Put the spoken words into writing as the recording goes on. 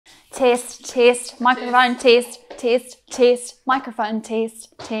Taste, taste, microphone, taste, taste, taste, microphone,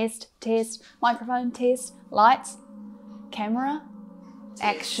 taste, taste, taste, microphone, taste, lights, camera,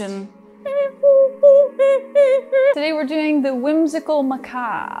 action. Today we're doing the whimsical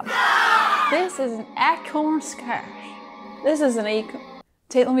macabre. This is an acorn squash. This is an acorn.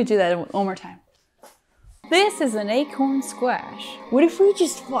 Let me do that one more time. This is an acorn squash. What if we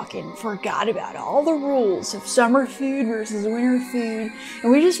just fucking forgot about all the rules of summer food versus winter food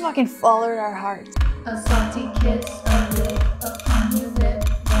and we just fucking followed our hearts? A salty kiss, a lick upon your lip,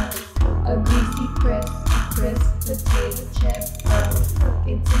 a greasy crisp potato chip. Cook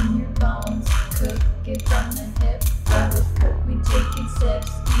it in your bones, cook it from the hip. Rubbish cook, we take in steps,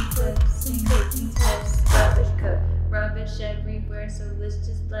 eclipse and cooking tips. Rubbish cook, rubbish everywhere, so let's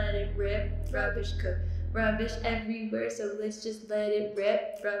just let it rip. Rubbish cook. Rubbish everywhere, so let's just let it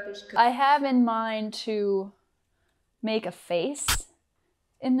rip. Rubbish cook. I have in mind to make a face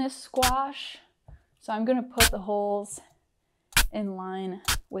in this squash. So I'm gonna put the holes in line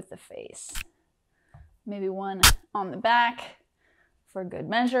with the face. Maybe one on the back for good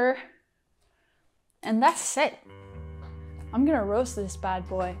measure. And that's it. I'm gonna roast this bad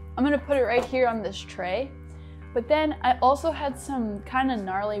boy. I'm gonna put it right here on this tray. But then I also had some kind of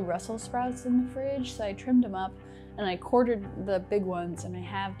gnarly Brussels sprouts in the fridge, so I trimmed them up and I quartered the big ones and I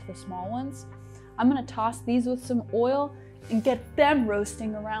halved the small ones. I'm gonna toss these with some oil and get them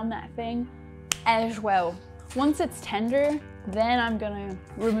roasting around that thing as well. Once it's tender, then I'm gonna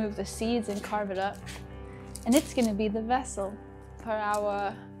remove the seeds and carve it up. And it's gonna be the vessel for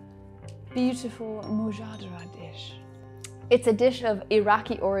our beautiful Mujaddara dish. It's a dish of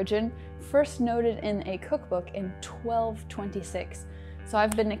Iraqi origin, first noted in a cookbook in 1226. So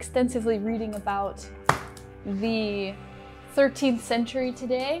I've been extensively reading about the 13th century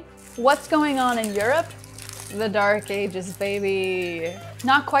today. What's going on in Europe? The Dark Ages, baby.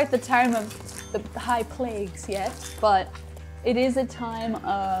 Not quite the time of the high plagues yet, but it is a time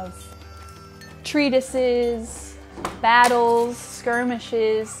of treatises, battles,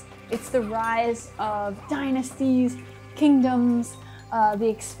 skirmishes. It's the rise of dynasties, kingdoms, the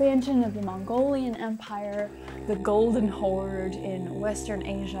expansion of the Mongolian Empire, the Golden Horde in Western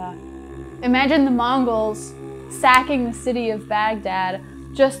Asia. Imagine the Mongols sacking the city of Baghdad,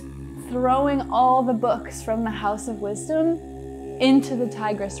 just throwing all the books from the House of Wisdom into the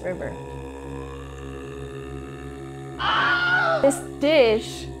Tigris River. This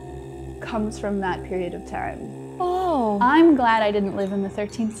dish comes from that period of time. Oh. I'm glad I didn't live in the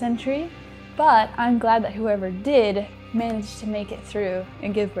 13th century, but I'm glad that whoever did managed to make it through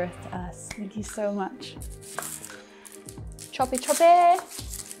and give birth to us. Thank you so much. Choppy choppy.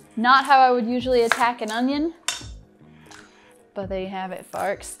 Not how I would usually attack an onion, but there you have it,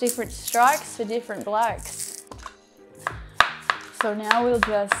 folks. Different strikes for different blokes. So now we'll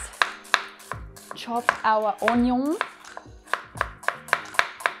just chop our onion.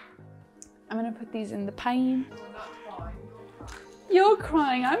 I'm gonna put these in the pan. You're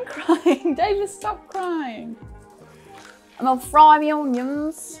crying, I'm crying. David, stop crying. I'm gonna fry the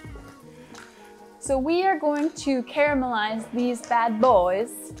onions. So we are going to caramelize these bad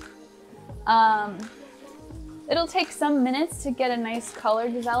boys. It'll take some minutes to get a nice color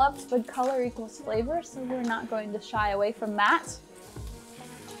developed, but color equals flavor, so we're not going to shy away from that.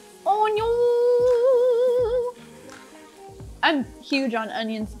 Onion! I'm huge on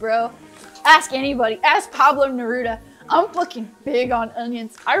onions, bro. Ask anybody, ask Pablo Neruda. I'm fucking big on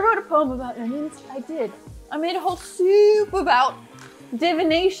onions. I wrote a poem about onions, I did. I made a whole soup about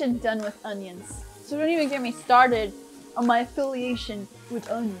divination done with onions. So don't even get me started on my affiliation with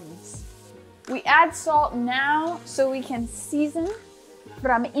onions. We add salt now so we can season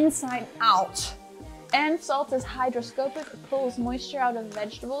from inside out. And salt is hygroscopic, it pulls moisture out of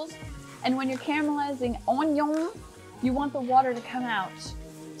vegetables. And when you're caramelizing onion, you want the water to come out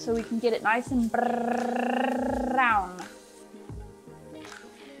so we can get it nice and brown.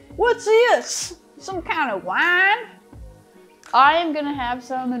 What's this? Some kind of wine? I am gonna have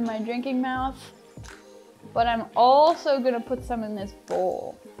some in my drinking mouth, but I'm also gonna put some in this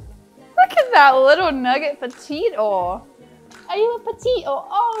bowl. Look at that little nugget petito. Are you a petito?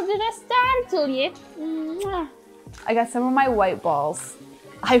 Oh, did I startle you? Mwah. I got some of my white balls.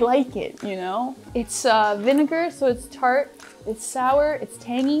 I like it, you know? It's vinegar, so it's tart, it's sour, it's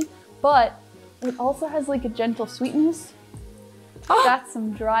tangy, but it also has like a gentle sweetness. Got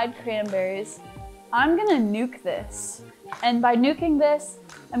some dried cranberries. I'm gonna nuke this. And by nuking this,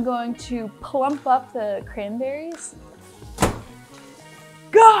 I'm going to plump up the cranberries.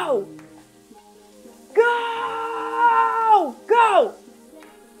 Go! Go! Go!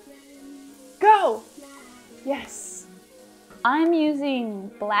 Go! Yes. I'm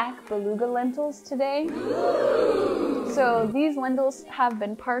using black beluga lentils today. So these lentils have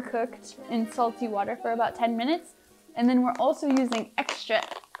been par-cooked in salty water for about 10 minutes. And then we're also using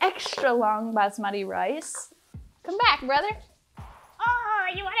extra long basmati rice. Come back, brother. Oh,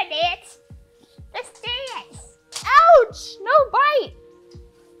 you wanna dance? Let's dance. Ouch, no bite.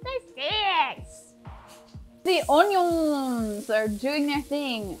 Let's dance. The onions are doing their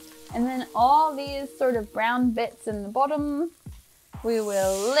thing. And then all these sort of brown bits in the bottom, we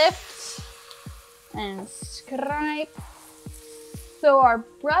will lift and scrape. So our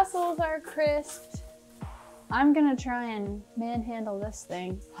Brussels are crisped. I'm gonna try and manhandle this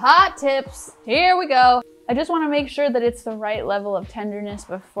thing. Hot tips, here we go. I just wanna make sure that it's the right level of tenderness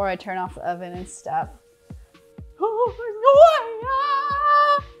before I turn off the oven and stuff.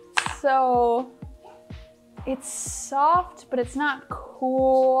 So, it's soft, but it's not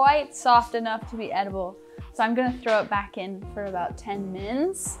quite soft enough to be edible. So I'm gonna throw it back in for about 10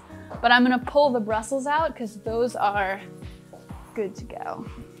 minutes, but I'm gonna pull the Brussels out because those are good to go.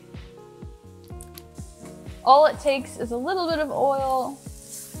 All it takes is a little bit of oil,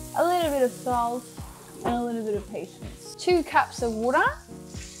 a little bit of salt, and a little bit of patience. 2 cups of water.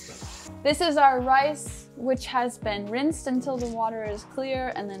 This is our rice, which has been rinsed until the water is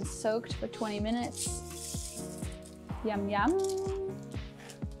clear and then soaked for 20 minutes. Yum, yum.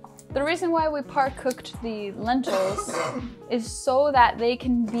 The reason why we par-cooked the lentils is so that they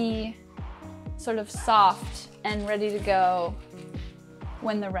can be sort of soft and ready to go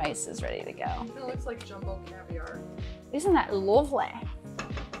when the rice is ready to go. It looks like jumbo caviar. Isn't that lovely?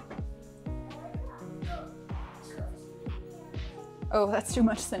 Oh, that's too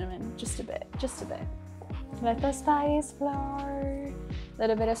much cinnamon. Just a bit, just a bit. Let the spice flour,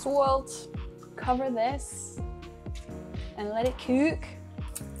 little bit of salt, cover this, and let it cook.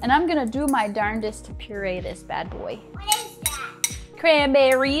 And I'm gonna do my darndest to puree this bad boy. What is that?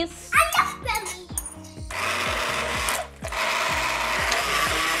 Cranberries. I love cranberries.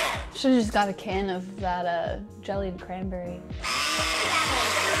 Should've just got a can of that jellied cranberry.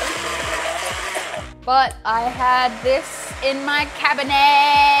 But I had this in my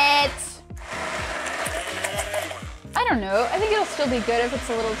cabinet. I don't know, I think it'll still be good if it's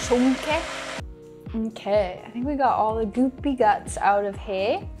a little chunky. Okay, I think we got all the goopy guts out of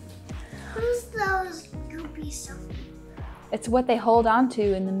here. Who's those goopy stuff? It's what they hold onto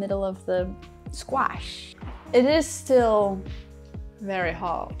in the middle of the squash. It is still very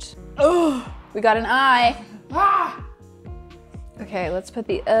hot. Oh, we got an eye. Ah! Okay, let's put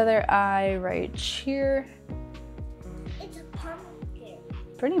the other eye right here. It's a pumpkin.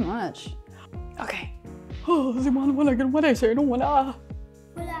 Pretty much. Okay. Oh, what I say? Voila.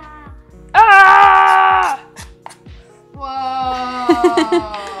 Ah! Whoa!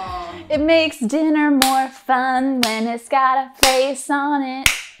 It makes dinner more fun when it's got a face on it.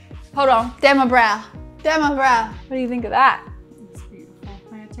 Hold on, demo brow. Demo brow. What do you think of that? It's beautiful.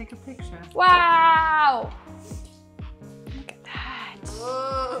 I'm gonna take a picture. Wow! Look at that.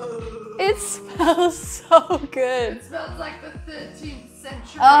 Whoa. It smells so good. It smells like the 13th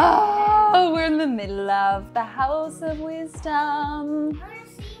century. Oh, we're in the middle of the House of Wisdom.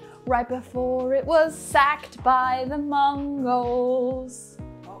 Right before it was sacked by the Mongols.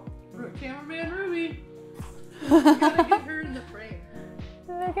 Oh, cameraman Ruby. You gotta get her in the frame.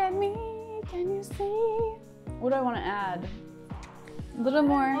 Look at me, can you see? What do I want to add? A little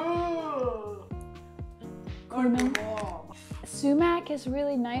more. Oh. Cinnamon. Sumac is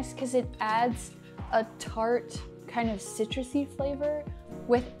really nice because it adds a tart kind of citrusy flavor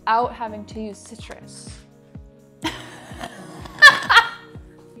without having to use citrus.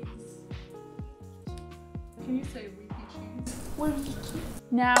 Can you say weepy cheese?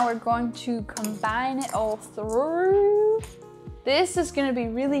 Now we're going to combine it all through. This is going to be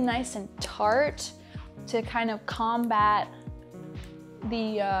really nice and tart to kind of combat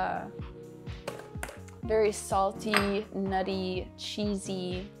the very salty, nutty,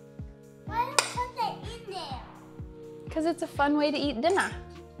 cheesy. Why don't you put that in there? Because it's a fun way to eat dinner.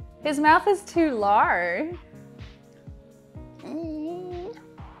 His mouth is too large.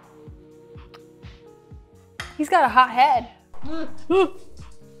 He's got a hot head.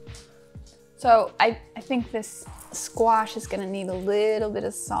 So I think this squash is gonna need a little bit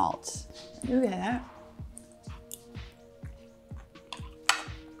of salt. Look at that.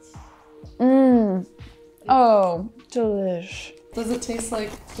 Mmm. Oh, delish. Does it taste like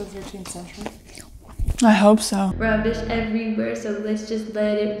the 13th century? I hope so. Rubbish everywhere, so let's just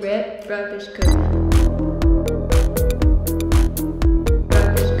let it rip. Rubbish cook.